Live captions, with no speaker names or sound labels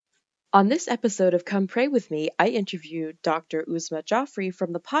On this episode of Come Pray With Me, I interviewed Dr. Uzma Joffrey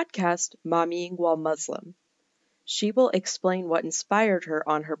from the podcast Mommying While Muslim. She will explain what inspired her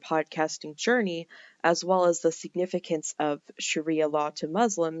on her podcasting journey, as well as the significance of Sharia law to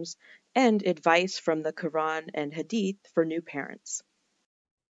Muslims and advice from the Quran and Hadith for new parents.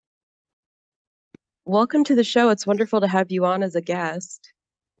 Welcome to the show. It's wonderful to have you on as a guest.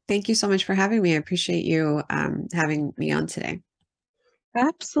 Thank you so much for having me. I appreciate you having me on today.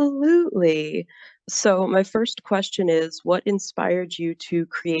 Absolutely. So, my first question is, what inspired you to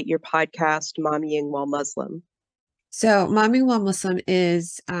create your podcast, Mommying While Muslim? So, Mommy While Muslim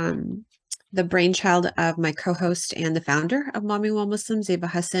is the brainchild of my co-host and the founder of Mommy While Muslim, Zeba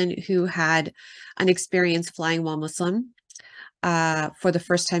Hassan, who had an experience flying while Muslim for the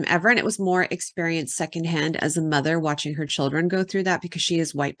first time ever. And it was more experience secondhand as a mother watching her children go through that because she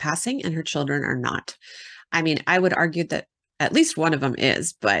is white passing and her children are not. I mean, I would argue that at least one of them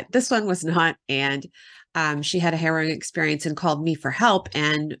is, but this one was not. And she had a harrowing experience and called me for help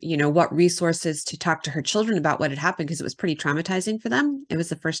and, what resources to talk to her children about what had happened because it was pretty traumatizing for them. It was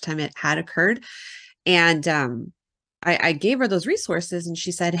the first time it had occurred. And I gave her those resources and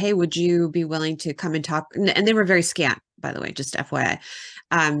she said, "Hey, would you be willing to come and talk?" And they were very scant, by the way, just FYI.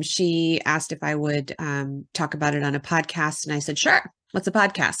 She asked if I would talk about it on a podcast. And I said, "Sure. What's a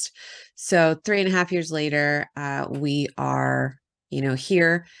podcast?" So 3.5 years later, we are,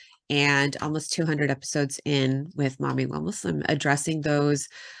 here and almost 200 episodes in with Mommy While Muslim, addressing those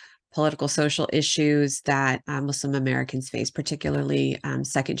political social issues that Muslim Americans face, particularly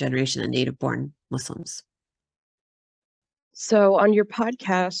second generation and native born Muslims. So, on your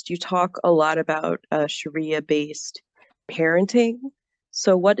podcast, you talk a lot about Sharia based parenting.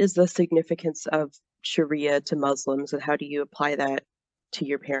 So, what is the significance of Sharia to Muslims, and how do you apply that to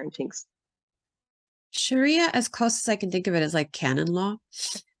your parenting? Sharia, as close as I can think of it, is like canon law,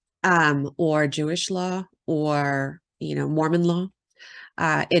 or Jewish law, or Mormon law.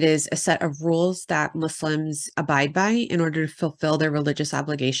 It is a set of rules that Muslims abide by in order to fulfill their religious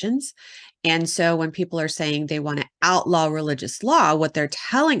obligations. And so when people are saying they want to outlaw religious law, what they're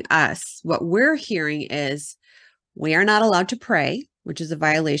telling us, what we're hearing is we are not allowed to pray, which is a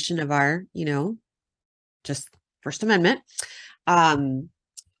violation of our, just First Amendment. Um,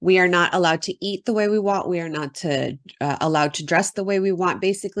 we are not allowed to eat the way we want. We are not allowed to dress the way we want.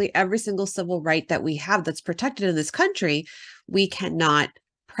 Basically, every single civil right that we have that's protected in this country, we cannot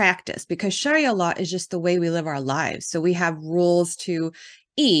practice because Sharia law is just the way we live our lives. So we have rules to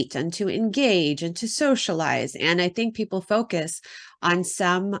eat and to engage and to socialize. And I think people focus on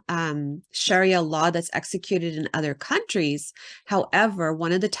some Sharia law that's executed in other countries. However,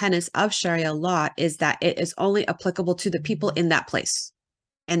 one of the tenets of Sharia law is that it is only applicable to the people in that place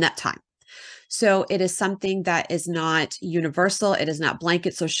in that time. So it is something that is not universal. It is not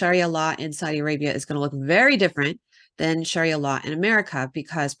blanket. So Sharia law in Saudi Arabia is going to look very different than Sharia law in America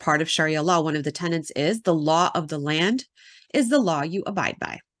because part of Sharia law, one of the tenets is the law of the land is the law you abide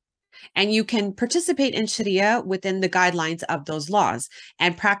by. And you can participate in Sharia within the guidelines of those laws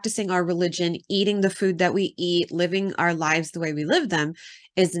and practicing our religion, eating the food that we eat, living our lives the way we live them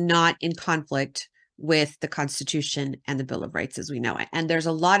is not in conflict with the Constitution and the Bill of Rights as we know it. And there's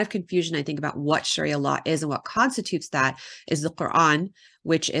a lot of confusion, I think, about what Sharia law is and what constitutes that is the Quran,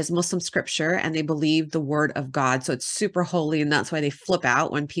 which is Muslim scripture, and they believe the word of God. So it's super holy. And that's why they flip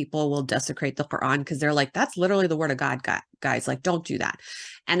out when people will desecrate the Quran because they're like, that's literally the word of God, guys. Like, don't do that.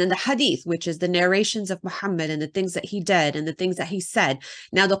 And then the Hadith, which is the narrations of Muhammad and the things that he did and the things that he said.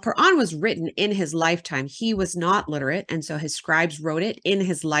 Now, the Quran was written in his lifetime. He was not literate. And so his scribes wrote it in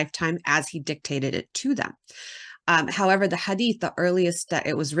his lifetime as he dictated it to them. However, the Hadith, the earliest that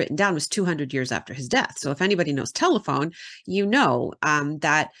it was written down was 200 years after his death. So if anybody knows telephone,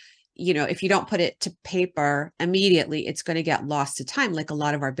 that if you don't put it to paper immediately, it's going to get lost to time, like a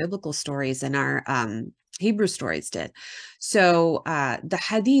lot of our biblical stories and our Hebrew stories did. So the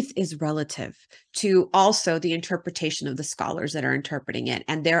Hadith is relative to also the interpretation of the scholars that are interpreting it.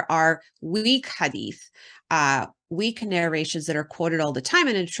 And there are weak Hadith, weak narrations that are quoted all the time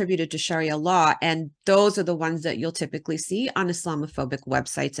and attributed to Sharia law. And those are the ones that you'll typically see on Islamophobic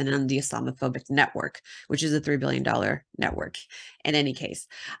websites and on the Islamophobic network, which is a $3 billion network in any case.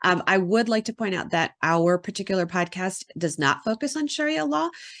 I would like to point out that our particular podcast does not focus on Sharia law.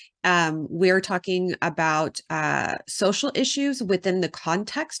 We're talking about social issues within the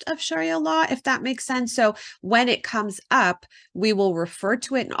context of Sharia law, if that makes sense. So when it comes up, we will refer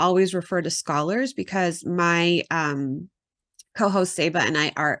to it and always refer to scholars because my co-host Seba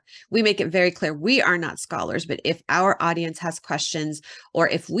and we make it very clear we are not scholars, but if our audience has questions or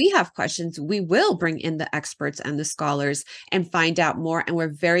if we have questions, we will bring in the experts and the scholars and find out more. And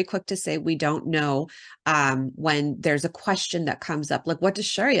we're very quick to say we don't know when there's a question that comes up, like, what does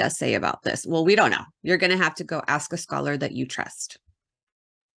Sharia say about this? Well, we don't know. You're going to have to go ask a scholar that you trust.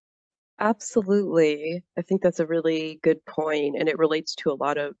 Absolutely. I think that's a really good point, and it relates to a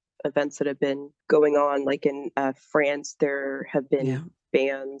lot of events that have been going on. Like in France, there have been Yeah.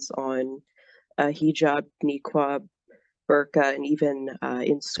 bans on hijab, niqab, burqa, and even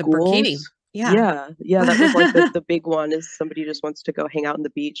in The burkini. schools. Yeah. Yeah, that was like the big one is somebody just wants to go hang out on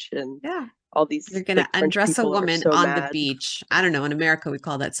the beach, and Yeah. all You're these going to like French undress a people are woman so on the mad. beach. I don't know. In America, we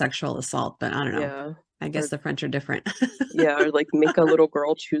call that sexual assault, but I don't know. Yeah, I guess or the French are different. yeah, or like make a little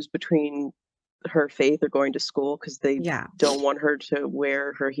girl choose between her faith or going to school because they Yeah. don't want her to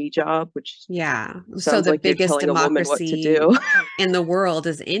wear her hijab, which Yeah. So sounds the like you're biggest telling a woman what to democracy do. in the world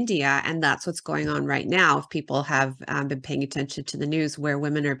is India, and that's what's going on right now. If people have been paying attention to the news, where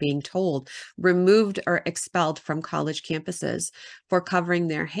women are being told removed or expelled from college campuses for covering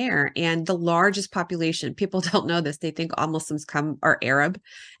their hair, and the largest population, people don't know this, they think all Muslims come are Arab,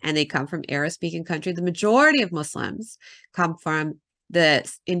 and they come from Arab-speaking country. The majority of Muslims come from the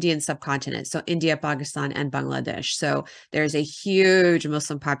Indian subcontinent, so India, Pakistan, and Bangladesh. So there's a huge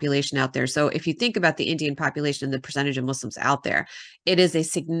Muslim population out there. So if you think about the Indian population and the percentage of Muslims out there, it is a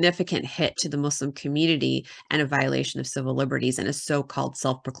significant hit to the Muslim community and a violation of civil liberties and a so-called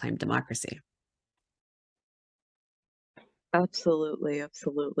self-proclaimed democracy. Absolutely,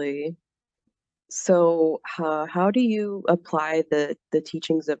 absolutely. So, how do you apply the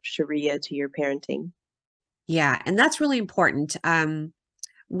teachings of Sharia to your parenting? Yeah, and that's really important.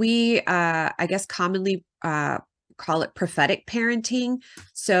 We, I guess, commonly call it prophetic parenting.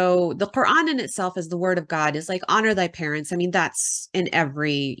 So the Quran in itself, as the word of God, is like honor thy parents. I mean, that's in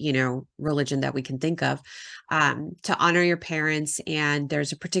every religion that we can think of, to honor your parents. And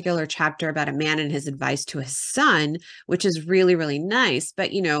there's a particular chapter about a man and his advice to his son, which is really, really nice. But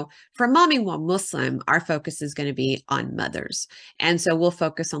for Mommy While Muslim, our focus is going to be on mothers. And so we'll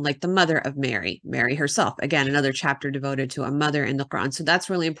focus on like the mother of Mary, Mary herself. Again, another chapter devoted to a mother in the Quran. So that's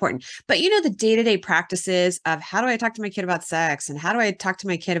really important. But the day-to-day practices of how do I talk to my kid about sex and how do I talk to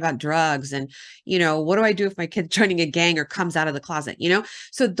my kid about drugs and what do I do if my kid's joining a gang or comes out of the closet,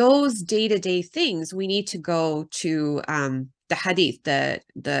 So those day-to-day things we need to go to the hadith,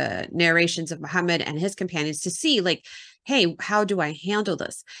 the narrations of Muhammad and his companions to see like, hey, how do I handle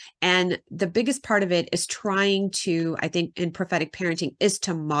this? And the biggest part of it is trying to, I think, in prophetic parenting, is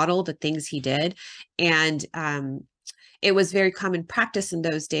to model the things he did. And it was very common practice in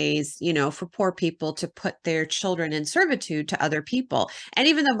those days, for poor people to put their children in servitude to other people. And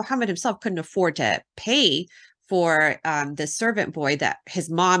even though Muhammad himself couldn't afford to pay for the servant boy, that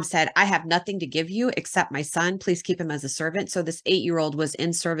his mom said, I have nothing to give you except my son. Please keep him as a servant. So this 8-year-old was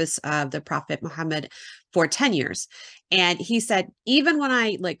in service of the Prophet Muhammad for 10 years. And he said, even when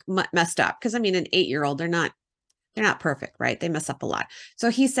I like messed up, because I mean, an 8-year-old, they're not perfect, right? They mess up a lot. So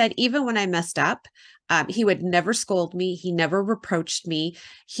he said, even when I messed up, he would never scold me. He never reproached me.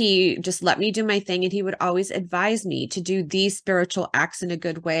 He just let me do my thing. And he would always advise me to do these spiritual acts in a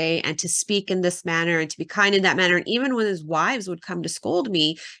good way and to speak in this manner and to be kind in that manner. And even when his wives would come to scold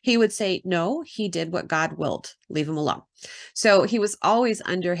me, he would say, no, he did what God willed. Leave him alone. So he was always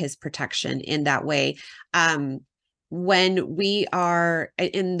under his protection in that way. When we are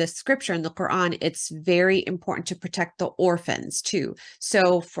in the scripture in the Quran, it's very important to protect the orphans too.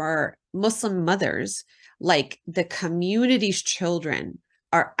 So for Muslim mothers, like the community's children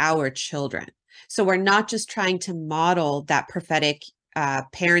are our children. So we're not just trying to model that prophetic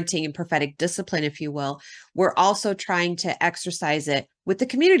parenting and prophetic discipline, if you will. We're also trying to exercise it with the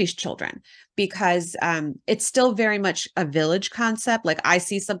community's children because it's still very much a village concept. Like I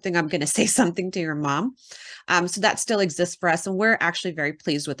see something, I'm going to say something to your mom. So that still exists for us, and we're actually very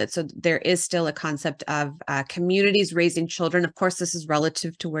pleased with it. So there is still a concept of communities raising children. Of course, this is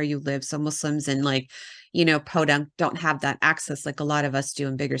relative to where you live. So Muslims in Podunk don't have that access like a lot of us do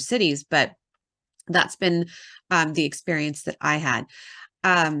in bigger cities, but that's been the experience that I had.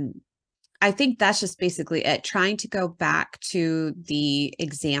 Um, I think that's just basically it, trying to go back to the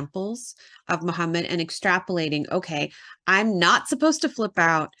examples of Muhammad and extrapolating, okay, I'm not supposed to flip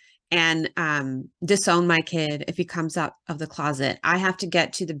out and disown my kid if he comes out of the closet. I have to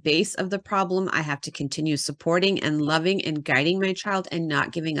get to the base of the problem. I have to continue supporting and loving and guiding my child and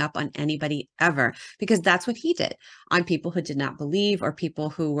not giving up on anybody ever, because that's what he did on people who did not believe or people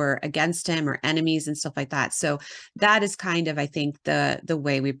who were against him or enemies and stuff like that. So that is kind of, I think, the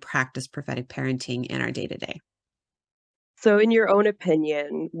way we practice prophetic parenting in our day to day. So, in your own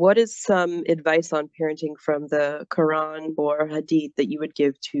opinion, what is some advice on parenting from the Quran or Hadith that you would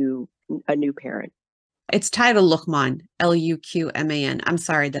give to a new parent? It's titled Luqman, Luqman. I'm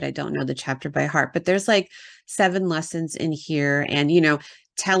sorry that I don't know the chapter by heart, but there's like 7 lessons in here. And,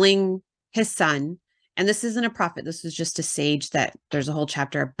 telling his son, and this isn't a prophet, this is just a sage that there's a whole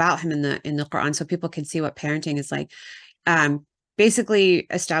chapter about him in the Quran so people can see what parenting is like. Um, Basically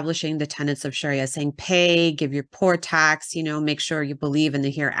establishing the tenets of Sharia, saying pay, give your poor tax, make sure you believe in the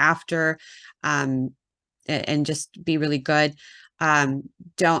hereafter, um, and just be really good.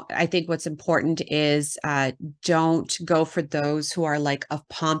 Don't I think what's important is don't go for those who are like of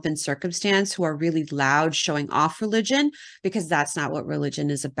pomp and circumstance, who are really loud, showing off religion, because that's not what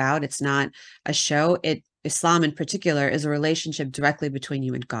religion is about. It's not a show. Islam in particular is a relationship directly between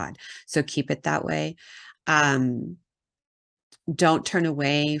you and God. So keep it that way. Um, don't turn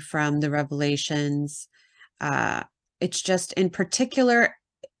away from the revelations. Uh, it's just in particular,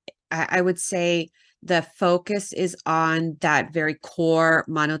 I would say the focus is on that very core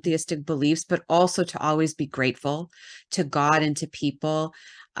monotheistic beliefs, but also to always be grateful to God and to people,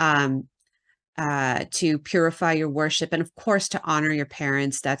 um, to purify your worship, and of course to honor your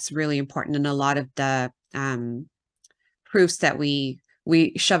parents. That's really important. And a lot of the proofs that we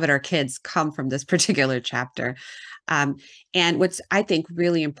shove at our kids come from this particular chapter. Um, and what's, I think,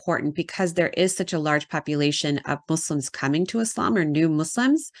 really important, because there is such a large population of Muslims coming to Islam, or new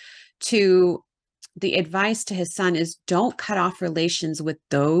Muslims, to the advice to his son is don't cut off relations with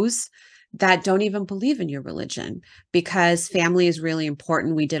those that don't even believe in your religion, because family is really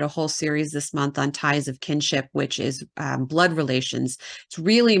important. We did a whole series this month on ties of kinship, which is blood relations. It's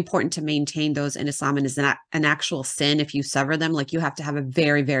really important to maintain those in Islam, and is an actual sin if you sever them. Like, you have to have a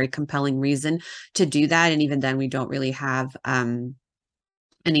very, very compelling reason to do that. And even then, we don't really have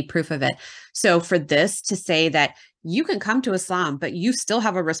any proof of it. So for this to say that you can come to Islam, but you still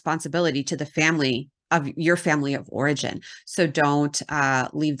have a responsibility to the family of your family of origin. So don't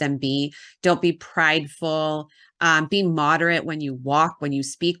leave them be. Don't be prideful. Be moderate when you walk, when you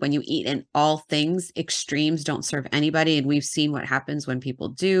speak, when you eat. In all things, extremes don't serve anybody. And we've seen what happens when people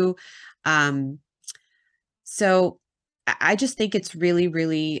do. Um, so I just think it's really,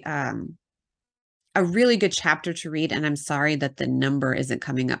 really a really good chapter to read. And I'm sorry that the number isn't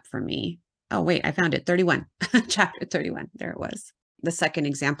coming up for me. Oh, wait, I found it. 31, chapter 31. There it was. The second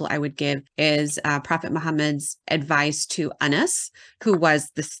example I would give is Prophet Muhammad's advice to Anas, who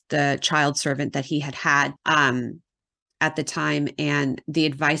was the child servant that he had at the time. And the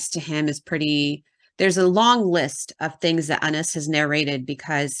advice to him is there's a long list of things that Anas has narrated,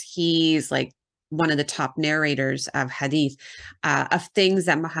 because he's like one of the top narrators of hadith, of things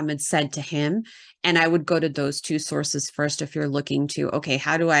that Muhammad said to him. And I would go to those 2 sources first if you're looking to, okay,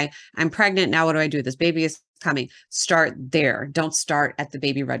 I'm pregnant now, what do I do? This baby is coming. Start there. Don't start at the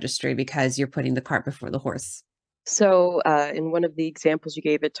baby registry, because you're putting the cart before the horse. So, in one of the examples you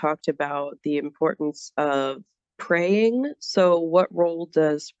gave, it talked about the importance of praying. So, what role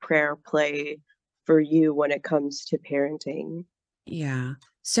does prayer play for you when it comes to parenting? Yeah.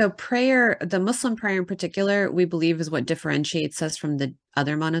 So prayer, the Muslim prayer in particular, we believe is what differentiates us from the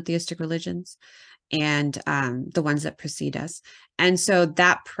other monotheistic religions, and the ones that precede us. And so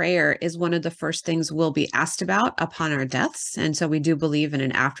that prayer is one of the first things we'll be asked about upon our deaths. And so we do believe in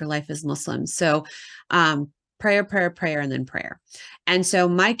an afterlife as Muslims. So prayer, prayer, prayer, and then prayer. And so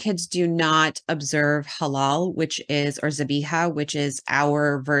my kids do not observe halal, or zabiha, which is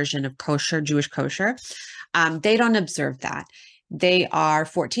our version of kosher, Jewish kosher. They don't observe that. They are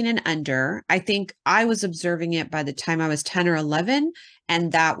 14 and under. I think I was observing it by the time I was 10 or 11,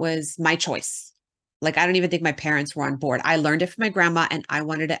 and that was my choice. Like, I don't even think my parents were on board. I learned it from my grandma, and I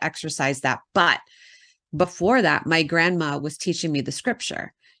wanted to exercise that. But before that, my grandma was teaching me the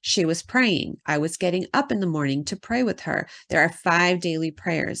scripture. She was praying. I was getting up in the morning to pray with her. There are 5 daily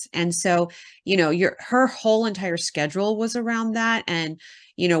prayers. And so, her whole entire schedule was around that. And,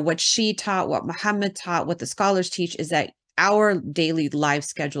 what she taught, what Muhammad taught, what the scholars teach is that our daily life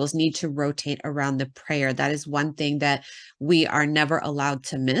schedules need to rotate around the prayer. That is one thing that we are never allowed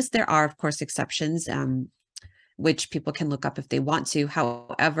to miss. There are, of course, exceptions, which people can look up if they want to.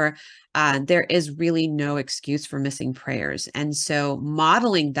 However, there is really no excuse for missing prayers. And so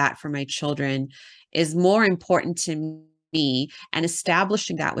modeling that for my children is more important to me, and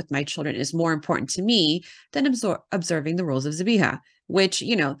establishing that with my children is more important to me than observing the rules of Zabiha, which,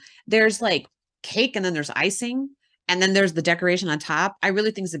 there's like cake, and then there's icing, and then there's the decoration on top. I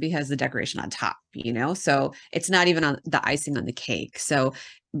really think Zabiha has the decoration on top, so it's not even on the icing on the cake. So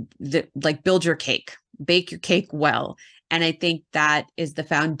like, build your cake, bake your cake well. And I think that is the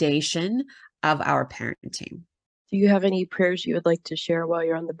foundation of our parenting. Do you have any prayers you would like to share while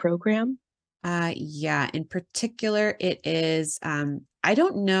you're on the program? Yeah, in particular, it is, I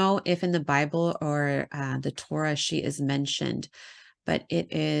don't know if in the Bible or the Torah she is mentioned, but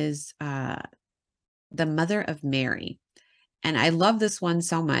it is the mother of Mary. And I love this one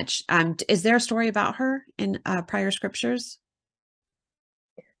so much. Is there a story about her in prior scriptures?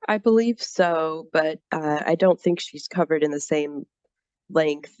 I believe so, but I don't think she's covered in the same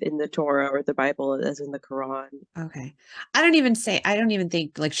length in the Torah or the Bible as in the Quran. Okay. I don't even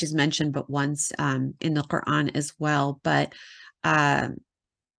think like she's mentioned but once in the Quran as well. But um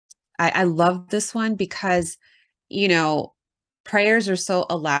I love this one because, you know, prayers are so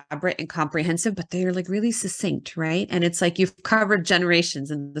elaborate and comprehensive, but they're like really succinct, right? And it's like you've covered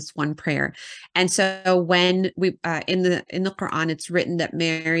generations in this one prayer. And so when we in the Quran, it's written that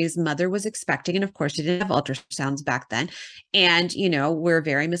Mary's mother was expecting, and of course, she didn't have ultrasounds back then. And we're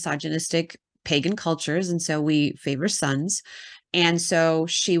very misogynistic pagan cultures, and so we favor sons. And so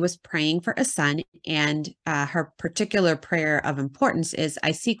she was praying for a son, and her particular prayer of importance is,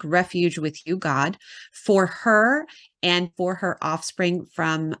 I seek refuge with you, God, for her and for her offspring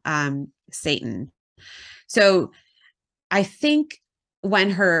from Satan. So I think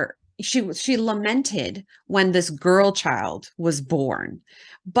when she lamented when this girl child was born,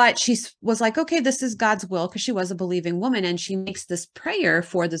 but was like, okay, this is God's will, because she was a believing woman, and she makes this prayer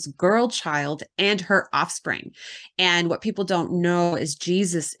for this girl child and her offspring. And what people don't know is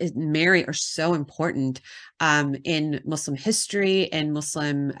Jesus and Mary are so important in Muslim history and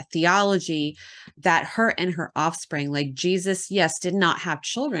Muslim theology, that her and her offspring, like Jesus, yes, did not have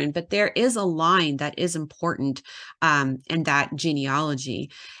children, but there is a line that is important in that genealogy.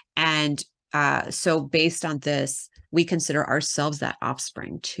 And so, based on this, we consider ourselves that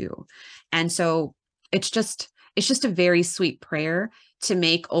offspring too. And so, it's just a very sweet prayer to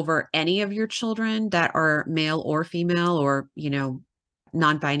make over any of your children that are male or female, or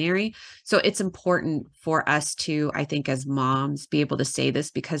non-binary. So it's important for us to, I think, as moms, be able to say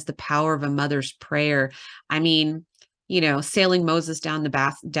this, because the power of a mother's prayer, I mean, sailing Moses down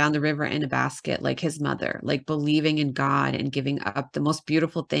the river in a basket, like his mother, like believing in God and giving up the most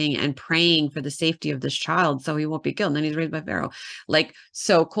beautiful thing and praying for the safety of this child so he won't be killed. And then he's raised by Pharaoh. Like,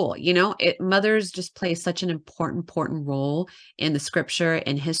 so cool. Mothers just play such an important role in the scripture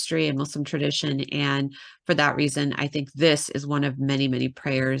and history and Muslim tradition. And for that reason, I think this is one of many, many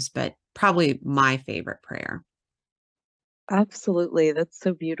prayers, but probably my favorite prayer. Absolutely, that's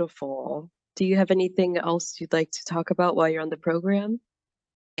so beautiful. Do you have anything else you'd like to talk about while you're on the program?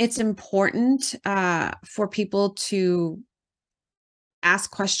 It's important for people to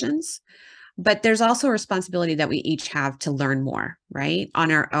ask questions, but there's also a responsibility that we each have to learn more, right, on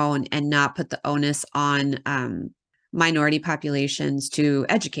our own, and not put the onus on minority populations to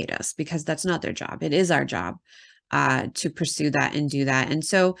educate us, because that's not their job. It is our job to pursue that and do that. And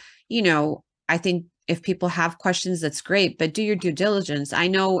so, I think if people have questions, that's great, but do your due diligence. I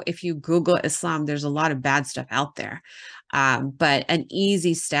know if you Google Islam, there's a lot of bad stuff out there, but an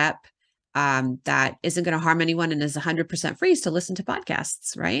easy step that isn't going to harm anyone and is 100% free is to listen to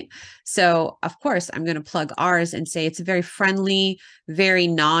podcasts, right? So, of course, I'm going to plug ours and say it's a very friendly, very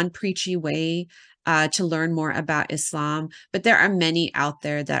non-preachy way to learn more about Islam. But there are many out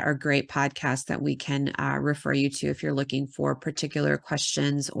there that are great podcasts that we can refer you to if you're looking for particular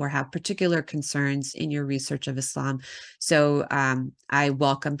questions or have particular concerns in your research of Islam. So I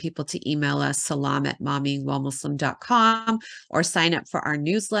welcome people to email us salam@mommyingwhilmuslim.com, or sign up for our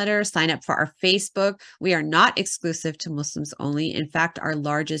newsletter, sign up for our Facebook. We are not exclusive to Muslims only. In fact, our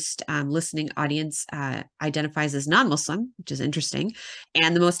largest listening audience identifies as non-Muslim, which is interesting.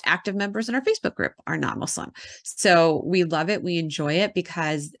 And the most active members in our Facebook group are not Muslim. So we love it. We enjoy it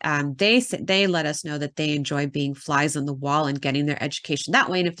because they let us know that they enjoy being flies on the wall and getting their education that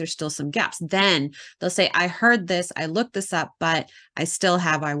way. And if there's still some gaps, then they'll say, I heard this, I looked this up, but I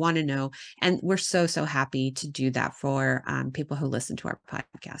want to know. And we're so, so happy to do that for people who listen to our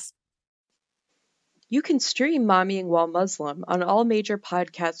podcast. You can stream Mommying While Muslim on all major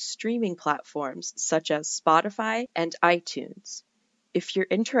podcast streaming platforms such as Spotify and iTunes. If you're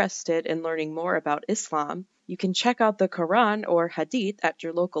interested in learning more about Islam, you can check out the Quran or Hadith at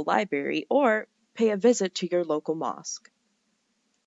your local library or pay a visit to your local mosque.